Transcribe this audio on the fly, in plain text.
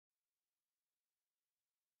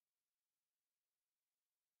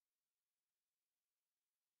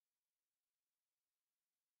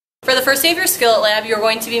For the first day of your skillet lab, you're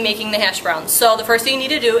going to be making the hash browns. So the first thing you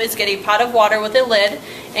need to do is get a pot of water with a lid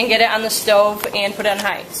and get it on the stove and put it on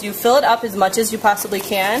high. So you fill it up as much as you possibly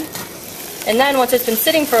can. And then once it's been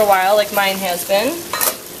sitting for a while, like mine has been,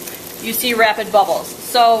 you see rapid bubbles.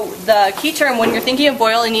 So the key term when you're thinking of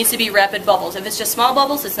boil, it needs to be rapid bubbles. If it's just small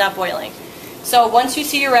bubbles, it's not boiling. So once you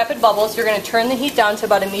see your rapid bubbles, you're going to turn the heat down to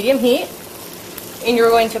about a medium heat, and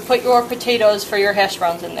you're going to put your potatoes for your hash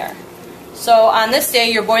browns in there. So on this day,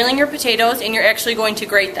 you're boiling your potatoes and you're actually going to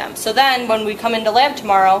grate them. So then when we come into lab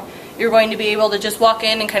tomorrow, you're going to be able to just walk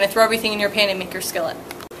in and kind of throw everything in your pan and make your skillet.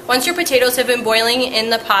 Once your potatoes have been boiling in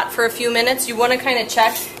the pot for a few minutes, you want to kind of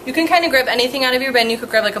check. You can kind of grab anything out of your bin. You could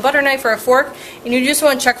grab like a butter knife or a fork, and you just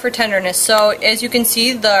want to check for tenderness. So as you can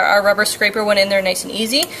see, our rubber scraper went in there nice and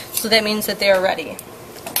easy, so that means that they are ready.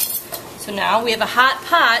 So now we have a hot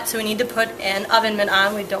pot, so we need to put an oven mitt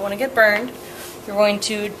on. We don't want to get burned. You're going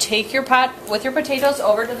to take your pot with your potatoes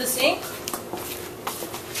over to the sink,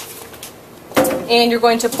 and you're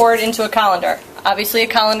going to pour it into a colander. Obviously a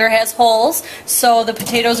colander has holes, so the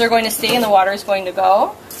potatoes are going to stay and the water is going to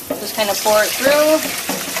go. Just kind of pour it through,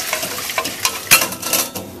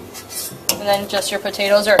 and then just your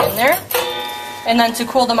potatoes are in there. And then to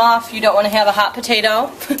cool them off, you don't want to have a hot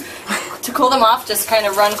potato. To cool them off, just kind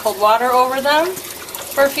of run cold water over them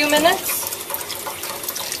for a few minutes.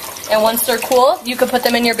 And once they're cool, you can put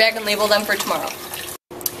them in your bag and label them for tomorrow.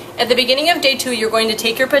 At the beginning of day 2, you're going to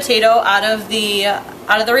take your potato out of the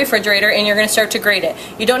refrigerator and you're going to start to grate it.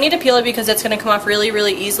 You don't need to peel it because it's going to come off really,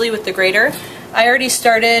 really easily with the grater. I already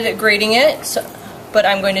started grating it, but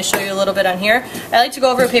I'm going to show you a little bit on here. I like to go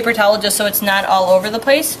over a paper towel just so it's not all over the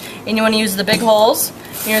place. And you want to use the big holes.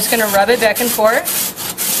 And you're just going to rub it back and forth.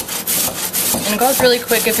 And it goes really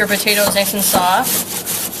quick if your potato is nice and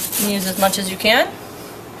soft. And use as much as you can.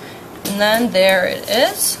 And then there it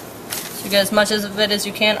is. So you get as much of it as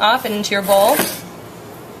you can off and into your bowl.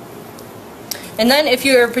 And then if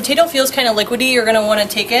your potato feels kind of liquidy, you're going to want to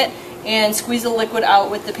take it and squeeze the liquid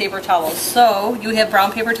out with the paper towels. So you have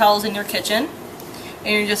brown paper towels in your kitchen,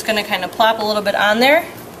 and you're just going to kind of plop a little bit on there,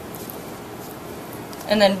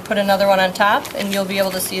 and then put another one on top, and you'll be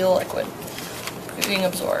able to see the liquid being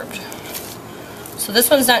absorbed. So this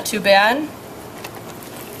one's not too bad.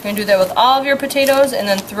 You're going to do that with all of your potatoes and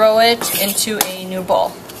then throw it into a new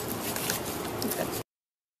bowl.